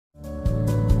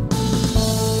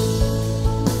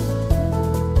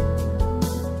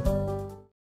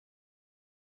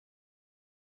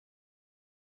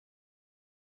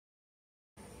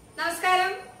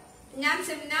നമസ്കാരം, ഞാൻ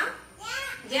സിംന.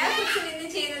 ജയ കുക്സിൽ ഇന്ന്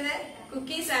ചെയ്തത്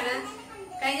കുക്കീസ് ആണ്.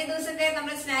 കഴിഞ്ഞ ദിവസത്തെ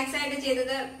നമ്മൾ സ്നാക്സ് ആയിട്ട്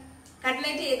ചെയ്തത്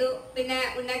കട്ട്ലറ്റ് ചെയ്തു, പിന്നെ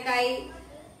ഉന്നക്കായി,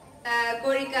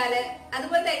 കോഴിക്കാല്,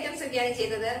 അതുപോലത്തെ ഐറ്റംസ് ഒക്കെയാണ്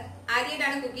ചെയ്തത്.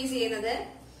 ആദ്യമായിട്ടാണ് കുക്കീസ് ചെയ്യുന്നത്.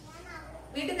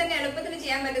 വീട്ടിൽ തന്നെ എളുപ്പത്തിൽ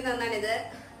ചെയ്യാൻ പറ്റുന്ന ഒന്നാണിത്.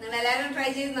 നിങ്ങൾ എല്ലാവരും ട്രൈ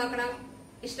ചെയ്ത് നോക്കണം.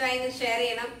 ഇഷ്ടമായെങ്കിൽ ഷെയർ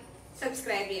ചെയ്യണം,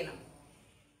 സബ്സ്ക്രൈബ് ചെയ്യണം.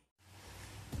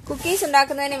 കുക്കീസ്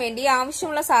ഉണ്ടാക്കുന്നതിന് വേണ്ടി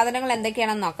ആവശ്യമുള്ള സാധനങ്ങൾ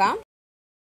എന്തൊക്കെയാണെന്ന് നോക്കാം.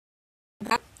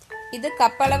 ഇത്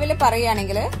കപ്പളവിൽ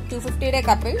പറയുകയാണെങ്കിൽ 250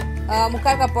 കപ്പിൽ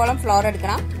 3/4 കപ്പോളം ഫ്ലോർ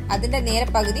എടുക്കണം. അതിന്റെ നേരെ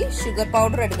പകുതി ഷുഗർ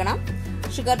പൗഡർ എടുക്കണം.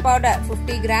 Sugar powder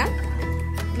 50 gram,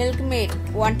 മിൽക്ക്മെയ്ഡ്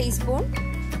 1 teaspoon,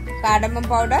 cardamom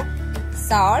powder,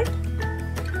 salt,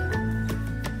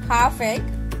 half egg,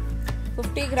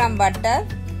 50 gram butter,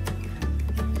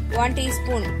 1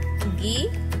 teaspoon ghee,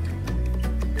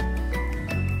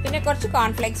 പിന്നെ കുറച്ച്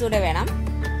കോൺഫ്ലേക്സ് കൂടെ വേണം.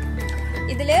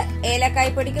 ഇതില്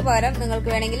ഏലക്കായ് പൊടിക്ക് പകരം നിങ്ങൾക്ക്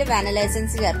വേണമെങ്കിൽ വാനില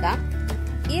എസൻസ് ചേർക്കാം.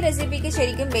 ഈ റെസിപ്പിക്ക്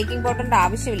ശരിക്കും ബേക്കിംഗ് പൗഡറിന്റെ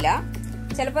ആവശ്യമില്ല.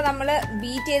 ചിലപ്പോൾ നമ്മൾ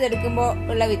ബീറ്റ് ചെയ്തെടുക്കുമ്പോൾ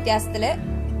ഉള്ള വ്യത്യാസത്തില്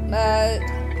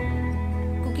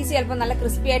കുക്കീസ് ചിലപ്പോൾ നല്ല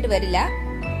ക്രിസ്പി ആയിട്ട് വരില്ല.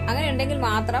 അങ്ങനെ ഉണ്ടെങ്കിൽ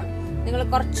മാത്രം നിങ്ങൾ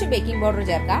കുറച്ച് ബേക്കിംഗ് പൗഡർ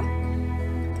ചേർക്കാം.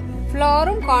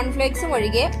 ഫ്ലോറും കോൺഫ്ലേക്സും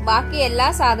ഒഴികെ ബാക്കി എല്ലാ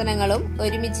സാധനങ്ങളും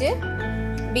ഒരുമിച്ച്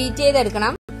ബീറ്റ്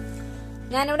ചെയ്തെടുക്കണം.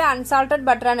 ഞാനിവിടെ അൺസാൾട്ടഡ്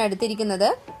ബട്ടറാണ് എടുത്തിരിക്കുന്നത്,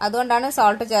 അതുകൊണ്ടാണ്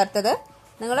സോൾട്ട് ചേർത്തത്.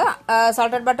 നിങ്ങൾ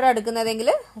സോൾട്ടഡ് ബട്ടർ എടുക്കുന്നതെങ്കിൽ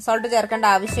സോൾട്ട് ചേർക്കേണ്ട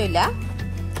ആവശ്യമില്ല.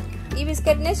 ഈ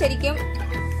ബിസ്ക്കറ്റിന് ശരിക്കും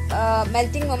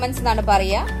മെൽറ്റിംഗ് മൊമെന്റ്സ് എന്നാണ്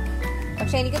പറയുക.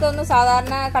 പക്ഷെ എനിക്ക് തോന്നുന്നു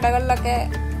സാധാരണ കടകളിലൊക്കെ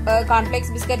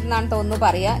കോൺഫ്ലേക്സ് ബിസ്ക്കറ്റ് എന്നാണ് തോന്നുന്നു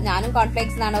പറയുക. ഞാനും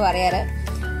കോൺഫ്ലേക്സ് എന്നാണ് പറയാറ്.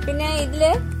 പിന്നെ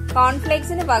ഇതില്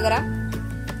കോൺഫ്ലേക്സിന് പകരം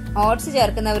ഓട്സ്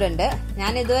ചേർക്കുന്നവരുണ്ട്.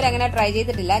 ഞാൻ ഇതുവരെ അങ്ങനെ ട്രൈ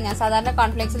ചെയ്തിട്ടില്ല. ഞാൻ സാധാരണ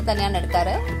കോൺഫ്ലേക്സിൽ തന്നെയാണ്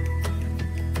എടുക്കാറ്.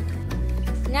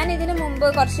 ഞാൻ ഇതിനു മുമ്പ്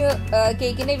കുറച്ച്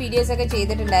കേക്കിന്റെ വീഡിയോസ് ഒക്കെ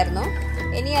ചെയ്തിട്ടുണ്ടായിരുന്നു.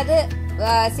 ഇനി അത്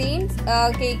സെയിം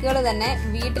കേക്കുകൾ തന്നെ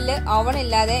വീട്ടില് ഓവൺ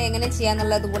ഇല്ലാതെ എങ്ങനെ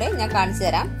ചെയ്യാന്നുള്ളത് കൂടെ ഞാൻ കാണിച്ചു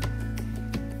തരാം.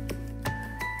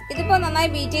 ഇതിപ്പോ നന്നായി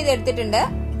ബീറ്റ് ചെയ്ത് എടുത്തിട്ടുണ്ട്.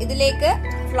 ഇതിലേക്ക്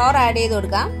ഫ്ലോർ ആഡ് ചെയ്ത്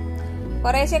കൊടുക്കാം.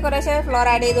 കുറേശ്ശെ ഫ്ലോർ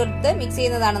ആഡ് ചെയ്ത് കൊടുത്ത് മിക്സ്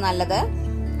ചെയ്യുന്നതാണ് നല്ലത്.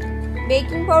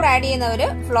 ബേക്കിംഗ് പൗഡർ ആഡ് ചെയ്യുന്നവര്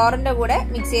ഫ്ലോറിന്റെ കൂടെ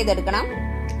മിക്സ് ചെയ്തെടുക്കണം.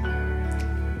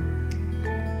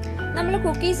 നമ്മൾ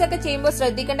കുക്കീസ് ഒക്കെ ചെയ്യുമ്പോൾ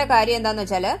ശ്രദ്ധിക്കേണ്ട കാര്യം എന്താന്ന്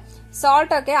വെച്ചാല്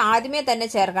സോൾട്ട് ഒക്കെ ആദ്യമേ തന്നെ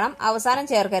ചേർക്കണം, അവസാനം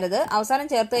ചേർക്കരുത്. അവസാനം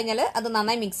ചേർത്ത് കഴിഞ്ഞാൽ അത്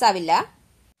നന്നായി മിക്സ് ആവില്ല.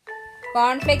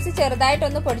 കോൺഫ്ലേക്സ്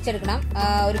ചെറുതായിട്ടൊന്ന് പൊടിച്ചെടുക്കണം,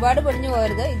 ഒരുപാട് പൊടിഞ്ഞു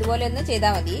പോകരുത്. ഇതുപോലെ ഒന്ന്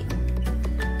ചെയ്താൽ മതി.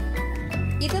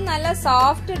 ഇത് നല്ല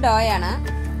സോഫ്റ്റ് ഡോയാണ്.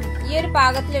 ഈ ഒരു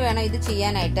പാകത്തിൽ വേണം ഇത്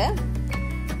ചെയ്യാനായിട്ട്.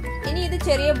 ഇനി ഇത്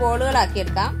ചെറിയ ബോളുകളാക്കി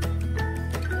എടുക്കാം.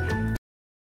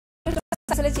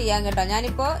 ചെയ്യാൻ കേട്ടോ,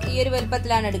 ഞാനിപ്പോ ഈ ഒരു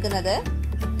വലുപ്പത്തിലാണ് എടുക്കുന്നത്.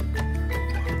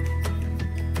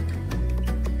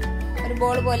 ഒരു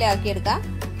ബോൾ പോലെ ആക്കിയെടുക്കാം.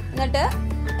 എന്നിട്ട്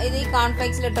ഇത് ഈ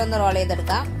കോൺഫ്ലേക്സിലിട്ട് ഒന്ന് റോൾ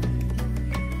ചെയ്തെടുക്കാം.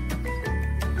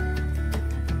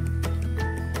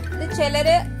 ഇത്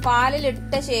ചിലര്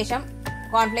പാലിലിട്ട ശേഷം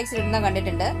കോൺഫ്ലേക്സ് ഇടുന്ന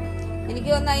കണ്ടിട്ടുണ്ട്. എനിക്ക്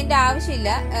തോന്നുന്നു അതിന്റെ ആവശ്യമില്ല.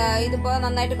 ഇതിപ്പോ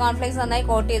നന്നായിട്ട് കോൺഫ്ലേക്സ് നന്നായി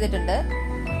കോട്ട് ചെയ്തിട്ടുണ്ട്.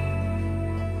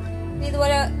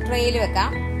 ഇതുപോലെ ട്രേയിൽ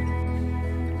വെക്കാം.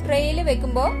 ട്രേയിൽ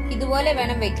വെക്കുമ്പോൾ ഇതുപോലെ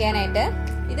വേണം വെക്കാനായിട്ട്.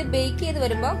 ഇത് ബേക്ക് ചെയ്ത്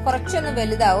വരുമ്പോൾ കുറച്ചൊന്ന്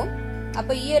വലുതാവും.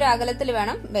 അപ്പൊ ഈ ഒരു അകലത്തിൽ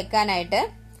വേണം വെക്കാനായിട്ട്.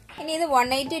 ഇനി ഇത്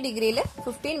 180 ഡിഗ്രിയിൽ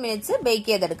 15 മിനിറ്റ്സ് ബേക്ക്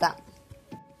ചെയ്തെടുക്കാം.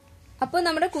 അപ്പോൾ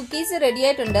നമ്മുടെ കുക്കീസ് റെഡി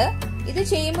ആയിട്ടുണ്ട്. ഇത്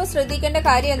ചെയ്യുമ്പോൾ ശ്രദ്ധിക്കേണ്ട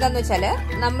കാര്യം എന്താന്ന് വെച്ചാല്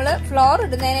നമ്മള് ഫ്ലോർ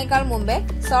ഇടുന്നതിനേക്കാൾ മുമ്പേ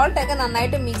സോൾട്ട് ഒക്കെ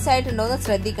നന്നായിട്ട് മിക്സ് ആയിട്ടുണ്ടോ എന്ന്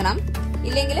ശ്രദ്ധിക്കണം.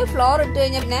 ഇല്ലെങ്കിൽ ഫ്ലോർ ഇട്ട്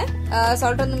കഴിഞ്ഞാൽ പിന്നെ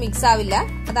സോൾട്ട് ഒന്നും മിക്സ് ആവില്ല,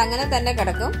 അത് അങ്ങനെ തന്നെ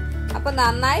കിടക്കും. അപ്പൊ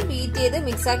നന്നായി ബീറ്റ് ചെയ്ത്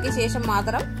മിക്സ് ആക്കിയ ശേഷം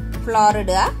മാത്രം ഫ്ലോർ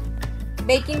ഇടുക.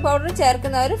 ബേക്കിംഗ് പൗഡർ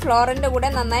ചേർക്കുന്നവർ ഫ്ലോറിന്റെ കൂടെ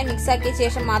നന്നായി മിക്സ് ആക്കിയ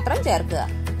ശേഷം മാത്രം ചേർക്കുക.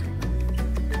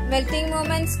 മെൽറ്റിംഗ്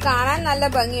മൊമെന്റ്സ് കാണാൻ നല്ല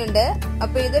ഭംഗിയുണ്ട്.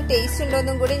 അപ്പൊ ഇത് ടേസ്റ്റ്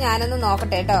ഉണ്ടോന്നും കൂടി ഞാനൊന്ന്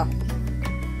നോക്കട്ടെ കേട്ടോ.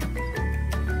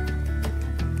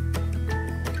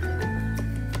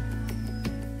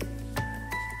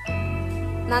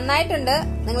 നന്നായിട്ടുണ്ട്.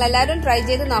 നിങ്ങൾ എല്ലാവരും ട്രൈ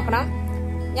ചെയ്ത് നോക്കണം.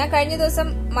 ഞാൻ കഴിഞ്ഞ ദിവസം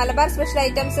മലബാർ സ്പെഷ്യൽ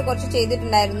ഐറ്റംസ് കുറച്ച്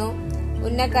ചെയ്തിട്ടുണ്ടായിരുന്നു.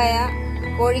 ഉന്നക്കായ,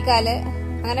 കോഴിക്കാല്,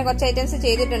 അങ്ങനെ കുറച്ച് ഐറ്റംസ്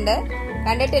ചെയ്തിട്ടുണ്ട്.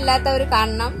 കണ്ടിട്ടില്ലാത്തവർ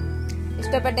കാണണം.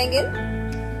 ഇഷ്ടപ്പെട്ടെങ്കിൽ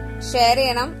ഷെയർ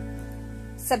ചെയ്യണം,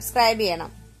 സബ്സ്ക്രൈബ്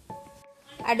ചെയ്യണം.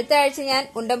 അടുത്ത ആഴ്ച ഞാൻ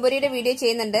ഉണ്ടംപൊരിയുടെ വീഡിയോ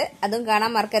ചെയ്യുന്നുണ്ട്. അതും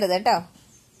കാണാൻ മറക്കരുത് കേട്ടോ.